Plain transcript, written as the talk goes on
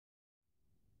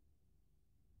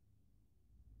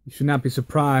You should not be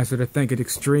surprised that I think it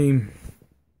extreme.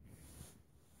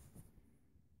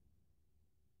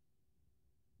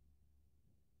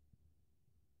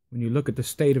 When you look at the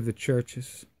state of the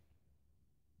churches,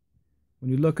 when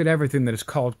you look at everything that is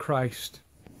called Christ,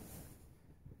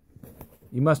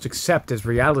 you must accept as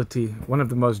reality one of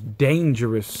the most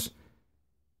dangerous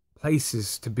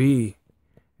places to be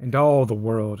in all the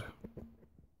world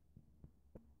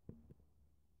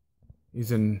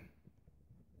is in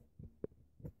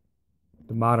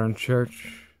the modern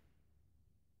church.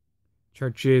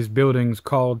 Churches, buildings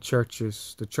called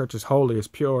churches. The church is holy, is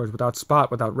pure, is without spot,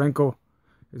 without wrinkle,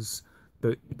 is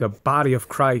the body of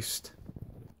Christ,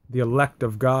 the elect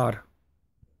of God.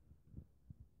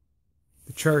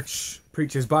 The church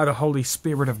preaches by the Holy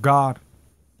Spirit of God.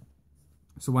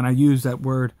 So when I use that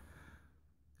word,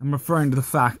 I'm referring to the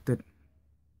fact that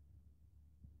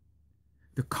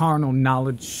the carnal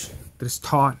knowledge that is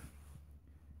taught,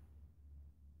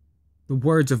 the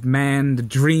words of man, the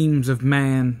dreams of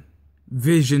man,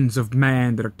 visions of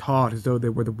man that are taught as though they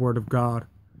were the word of God,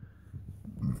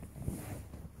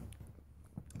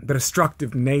 the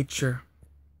destructive nature.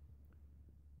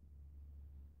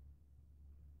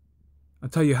 I'll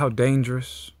tell you how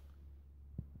dangerous.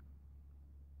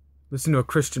 Listen to a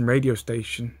Christian radio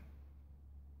station.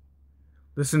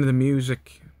 Listen to the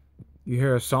music. You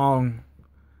hear a song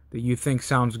that you think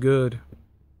sounds good,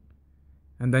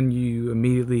 and then you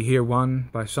immediately hear one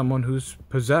by someone who's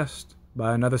possessed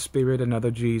by another spirit, another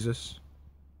Jesus.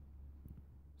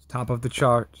 It's top of the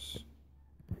charts.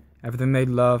 Everything they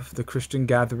love, the Christian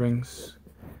gatherings.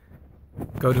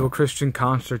 Go to a Christian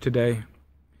concert today,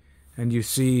 and you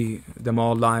see them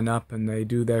all line up, and they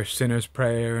do their sinner's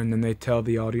prayer, and then they tell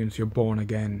the audience, you're born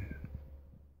again.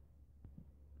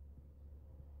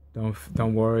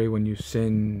 Don't worry when you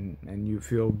sin and you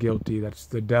feel guilty. That's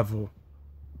the devil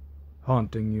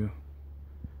haunting you.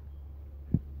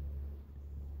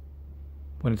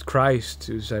 When it's Christ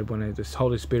who said, when this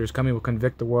Holy Spirit is coming, will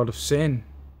convict the world of sin.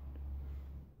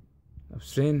 Of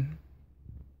sin.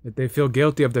 That they feel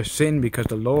guilty of their sin because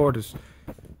the Lord is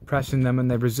pressing them and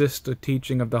they resist the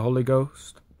teaching of the Holy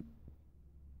Ghost.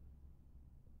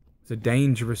 It's a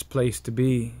dangerous place to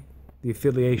be, the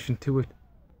affiliation to it.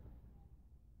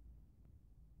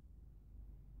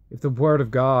 If the Word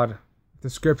of God, if the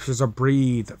Scriptures are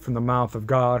breathed from the mouth of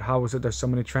God, how is it there's so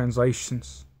many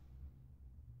translations?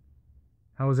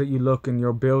 How is it you look in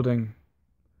your building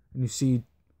and you see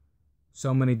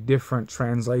so many different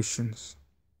translations,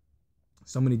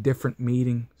 so many different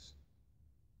meanings?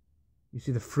 You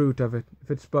see the fruit of it. If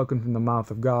it's spoken from the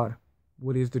mouth of God,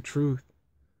 what is the truth?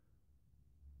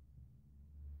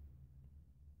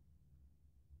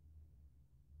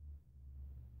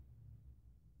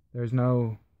 There's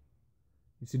no...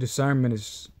 You see, discernment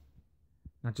is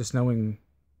not just knowing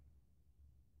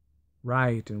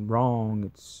right and wrong.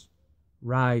 It's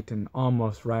right and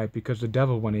almost right, because the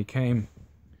devil, when he came,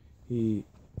 he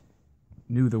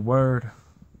knew the word.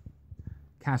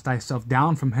 Cast thyself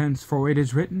down from hence, for it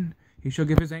is written, he shall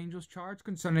give his angels charge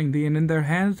concerning thee, and in their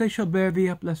hands they shall bear thee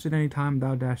up, lest at any time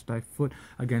thou dash thy foot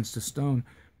against a stone.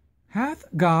 Hath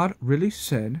God really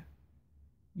said,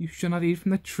 you shall not eat from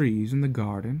the trees in the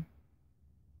garden?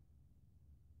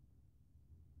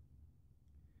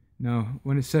 No,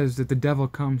 when it says that the devil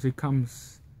comes, he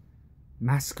comes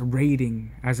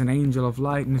masquerading as an angel of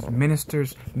light and as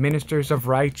ministers of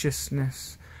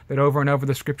righteousness, that over and over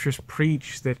the Scriptures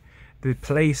preach that the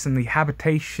place and the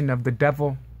habitation of the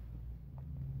devil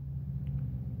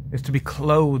is to be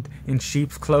clothed in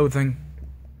sheep's clothing,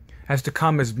 as to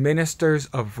come as ministers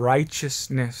of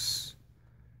righteousness.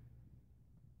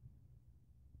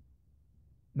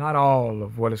 Not all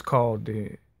of what is called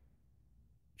the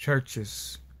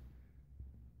churches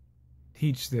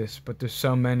teach this, but there's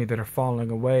so many that are falling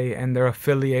away, and they're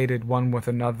affiliated one with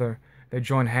another. They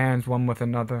join hands one with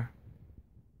another.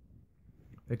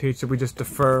 They teach that we just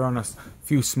defer on a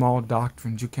few small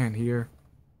doctrines you can't hear.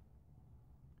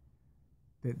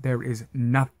 That there is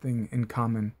nothing in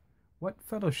common. What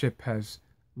fellowship has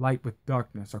light with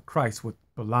darkness, or Christ with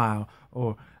Belial,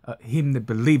 or him that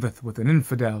believeth with an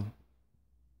infidel?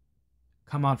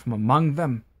 Come out from among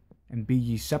them, and be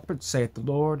ye separate, saith the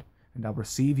Lord, and I'll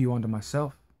receive you unto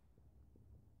myself.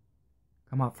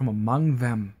 Come out from among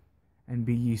them, and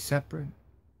be ye separate.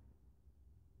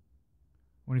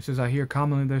 When he says, I hear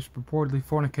commonly there's purportedly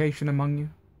fornication among you,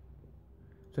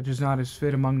 such as not is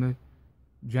fit among the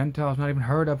Gentiles, not even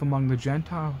heard of among the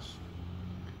Gentiles.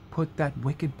 Put that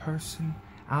wicked person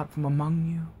out from among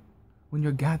you when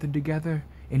you're gathered together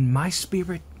in my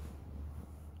spirit.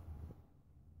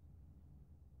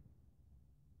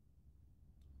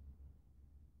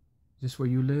 Is this where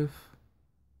you live?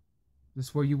 Is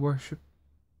this where you worship?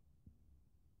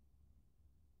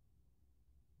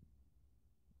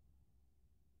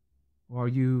 Or are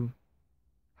you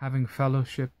having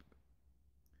fellowship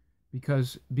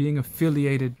because being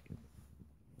affiliated,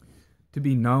 to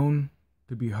be known,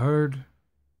 to be heard,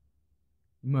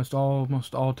 you must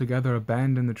almost altogether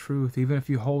abandon the truth, even if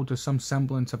you hold to some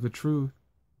semblance of the truth?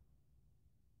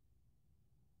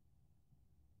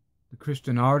 The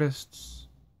Christian artists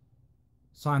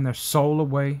sign their soul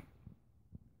away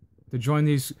to join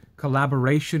these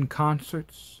collaboration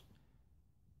concerts.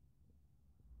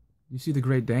 You see the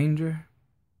great danger?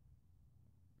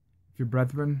 If you're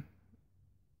brethren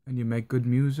and you make good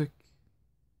music,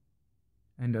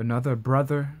 and another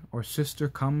brother or sister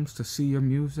comes to see your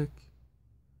music,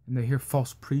 and they hear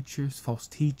false preachers, false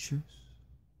teachers,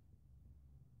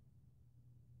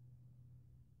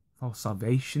 false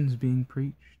salvations being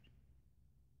preached,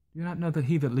 do you not know that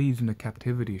he that leads into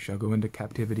captivity shall go into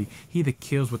captivity? He that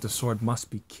kills with the sword must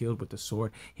be killed with the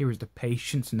sword. Here is the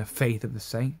patience and the faith of the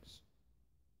saints.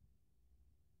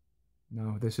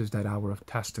 No, this is that hour of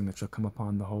testing that shall come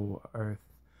upon the whole earth.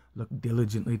 Look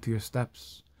diligently to your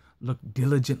steps. Look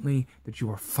diligently that you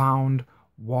are found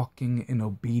walking in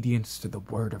obedience to the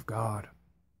word of God.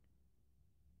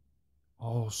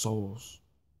 All souls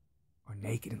are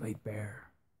naked and laid bare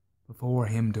before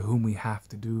him to whom we have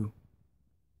to do.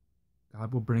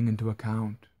 God will bring into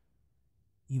account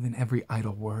even every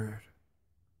idle word.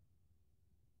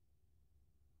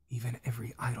 Even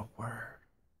every idle word.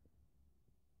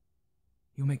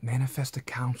 He'll make manifest the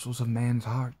counsels of man's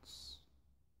hearts.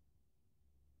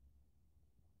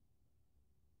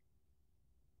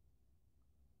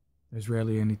 There's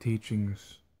rarely any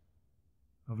teachings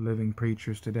of living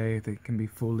preachers today that can be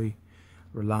fully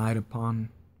relied upon.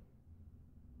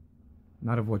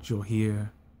 Not of what you'll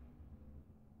hear.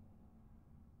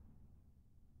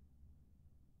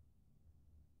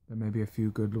 There may be a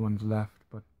few good ones left,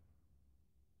 but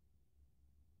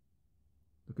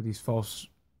look at these false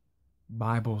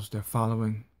Bibles they're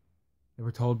following. They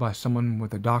were told by someone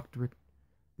with a doctorate,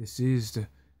 this is the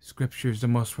scriptures, the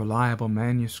most reliable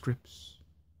manuscripts.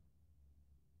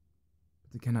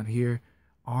 But they cannot hear.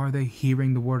 Are they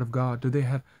hearing the word of God? Do they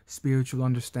have spiritual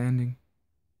understanding?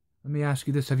 Let me ask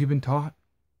you this. Have you been taught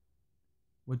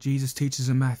what Jesus teaches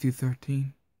in Matthew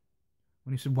 13?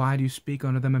 When he said, why do you speak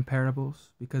unto them in parables?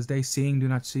 Because they seeing do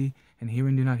not see, and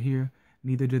hearing do not hear,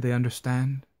 neither do they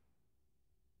understand.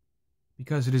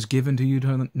 Because it is given to you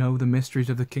to know the mysteries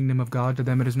of the kingdom of God, to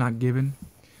them it is not given.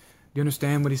 Do you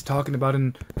understand what he's talking about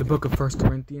in the book of 1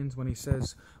 Corinthians when he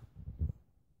says,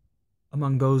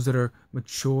 among those that are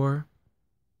mature,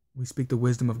 we speak the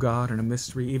wisdom of God and a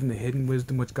mystery, even the hidden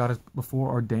wisdom which God has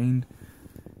ordained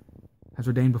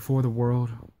before the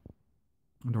world,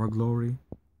 unto our glory.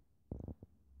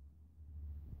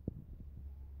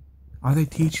 Are they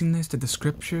teaching this, that the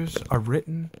scriptures are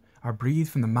written, are breathed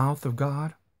from the mouth of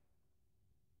God?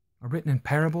 Are written in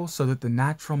parables so that the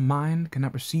natural mind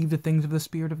cannot receive the things of the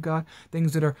Spirit of God,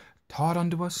 things that are taught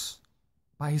unto us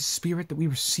by His Spirit, that we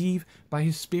receive by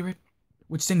His Spirit,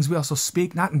 which things we also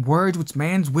speak, not in words which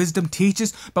man's wisdom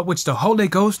teaches, but which the Holy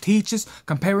Ghost teaches,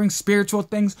 comparing spiritual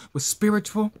things with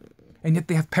spiritual, and yet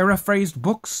they have paraphrased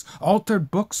books, altered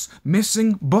books,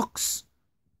 missing books.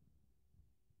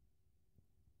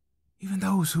 Even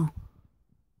those who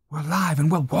were alive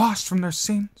and well washed from their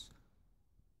sins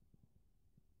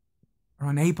are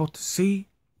unable to see,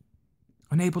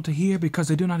 unable to hear, because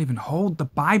they do not even hold the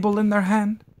Bible in their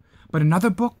hand. But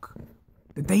another book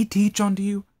that they teach unto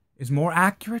you is more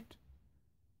accurate.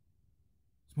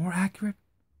 It's more accurate.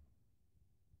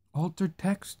 Altered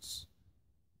texts.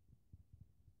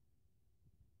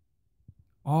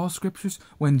 All scriptures.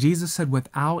 When Jesus said,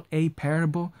 without a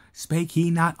parable spake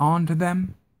he not unto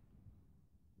them.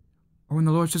 Or when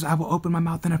the Lord says, I will open my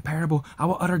mouth in a parable, I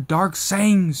will utter dark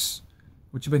sayings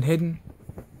which have been hidden.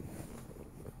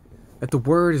 That the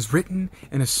word is written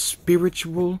in a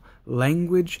spiritual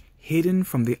language hidden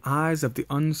from the eyes of the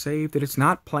unsaved, that it's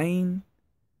not plain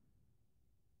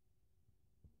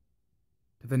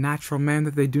to the natural man,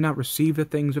 that they do not receive the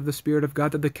things of the Spirit of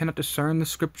God, that they cannot discern the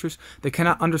scriptures, they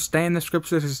cannot understand the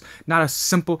scriptures. It's not a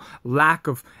simple lack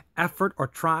of effort or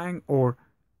trying or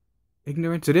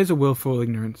ignorance. It is a willful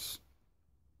ignorance,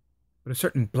 but a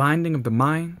certain blinding of the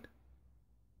mind.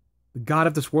 The God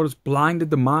of this world has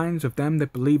blinded the minds of them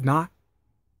that believe not.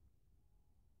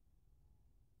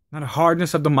 Not a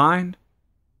hardness of the mind,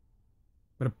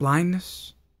 but a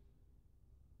blindness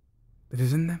that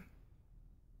is in them.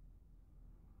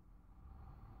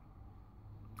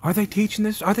 Are they teaching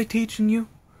this? Are they teaching you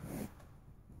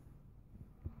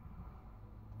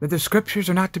that the scriptures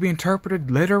are not to be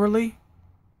interpreted literally?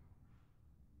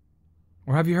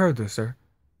 Or have you heard this? Or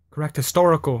correct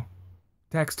historical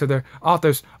text to their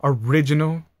author's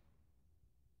original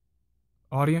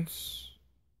audience,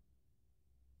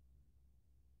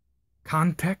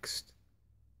 context,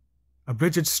 a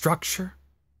rigid structure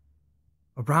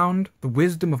around the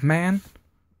wisdom of man,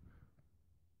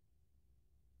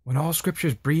 when all Scripture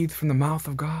is breathed from the mouth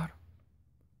of God.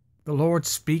 The Lord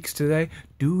speaks today.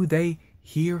 Do they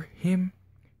hear him?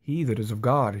 He that is of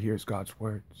God hears God's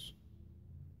words.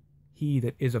 He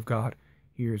that is of God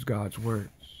hears God's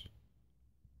words.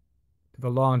 To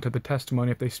the law and to the testimony,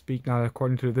 if they speak not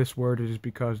according to this word, it is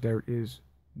because there is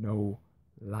no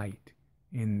light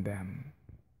in them.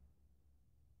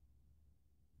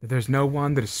 That there's no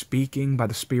one that is speaking by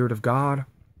the Spirit of God,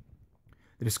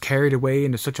 that is carried away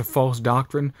into such a false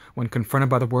doctrine when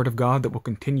confronted by the word of God, that will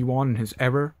continue on in his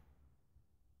error.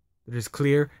 That it is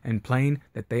clear and plain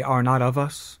that they are not of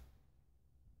us.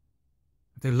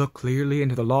 That they look clearly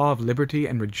into the law of liberty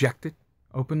and reject it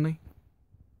openly.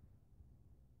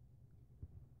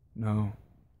 No,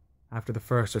 after the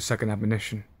first or second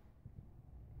admonition,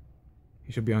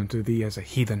 he shall be unto thee as a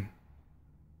heathen.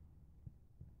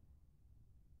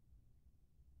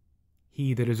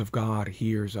 He that is of God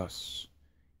hears us.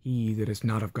 He that is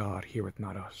not of God heareth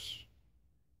not us.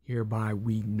 Hereby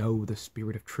we know the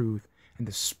spirit of truth and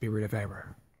the spirit of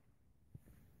error.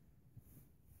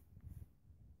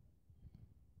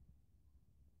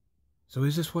 So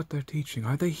is this what they're teaching?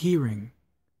 Are they hearing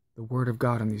the word of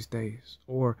God in these days?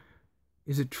 Or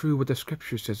is it true what the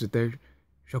Scripture says, that there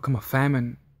shall come a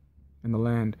famine in the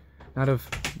land, not of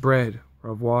bread or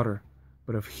of water,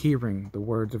 but of hearing the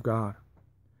words of God?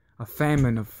 A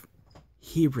famine of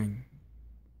hearing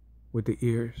with the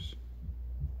ears.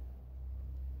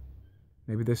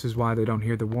 Maybe this is why they don't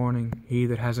hear the warning. He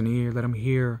that has an ear, let him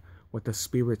hear what the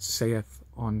Spirit saith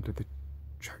unto the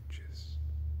churches.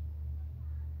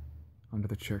 Unto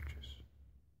the churches.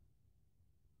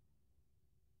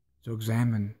 So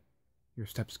examine your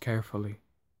steps carefully.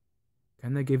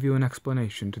 Can they give you an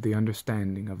explanation to the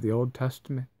understanding of the Old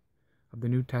Testament, of the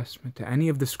New Testament, to any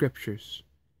of the Scriptures?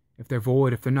 If they're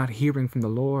void, if they're not hearing from the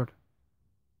Lord,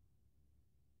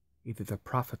 either the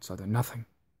prophets or they're nothing.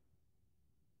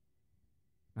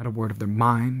 Not a word of their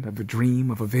mind, of a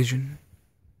dream, of a vision,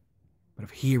 but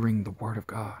of hearing the word of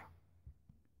God.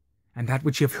 And that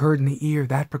which ye have heard in the ear,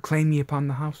 that proclaim ye upon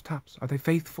the housetops. Are they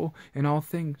faithful in all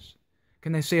things?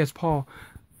 Can they say as Paul,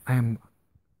 I am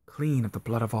clean of the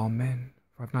blood of all men,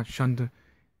 for I have not shunned to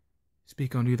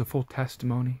speak unto you the full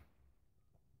testimony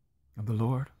of the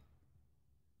Lord?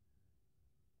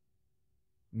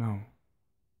 No.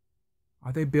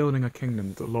 Are they building a kingdom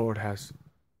that the Lord has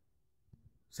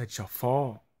said shall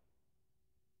fall,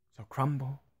 shall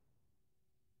crumble?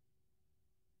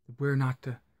 That we're not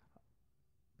to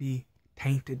be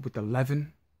tainted with the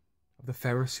leaven of the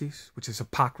Pharisees, which is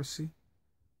hypocrisy?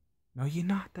 Know ye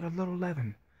not that a little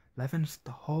leaven leavens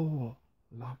the whole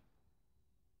lump?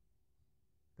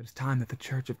 That it's time that the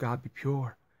church of God be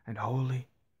pure and holy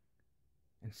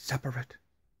and separate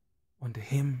unto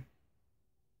him,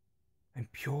 and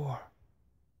pure,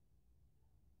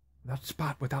 without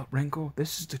spot, without wrinkle.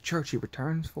 This is the church he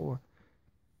returns for.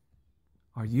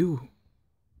 Are you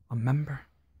a member?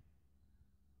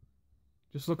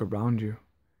 Just look around you.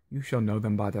 You shall know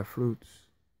them by their fruits.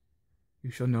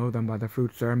 You shall know them by their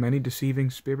fruits. There are many deceiving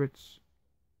spirits.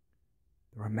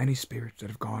 There are many spirits that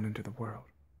have gone into the world.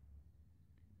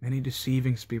 Many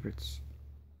deceiving spirits.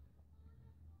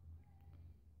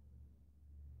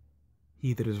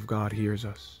 He that is of God hears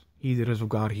us. He that is of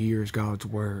God hears God's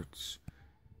words.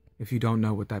 If you don't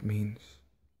know what that means,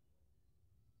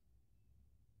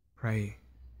 pray.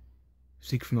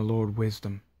 Seek from the Lord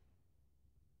wisdom.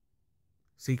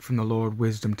 Seek from the Lord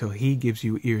wisdom till he gives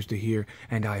you ears to hear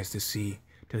and eyes to see,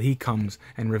 till he comes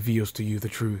and reveals to you the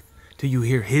truth, till you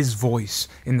hear his voice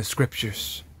in the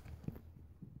Scriptures.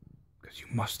 Because you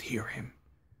must hear him.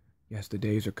 Yes, the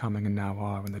days are coming and now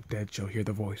are when the dead shall hear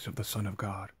the voice of the Son of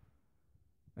God.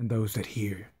 And those that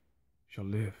hear shall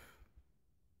live.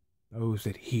 Those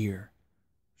that hear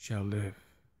shall live.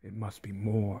 It must be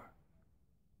more.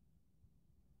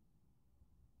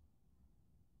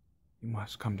 You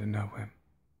must come to know him.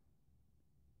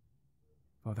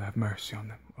 Father, have mercy on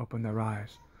them. Open their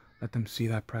eyes. Let them see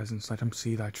thy presence. Let them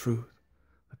see thy truth.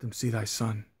 Let them see thy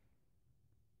Son.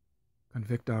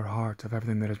 Convict our hearts of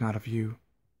everything that is not of you.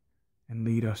 And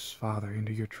lead us, Father,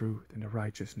 into your truth, into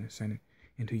righteousness, and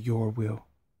into your will.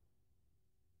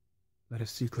 Let us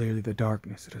see clearly the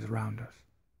darkness that is around us.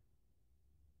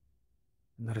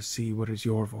 And let us see what is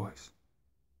your voice.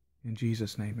 In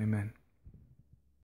Jesus' name, amen.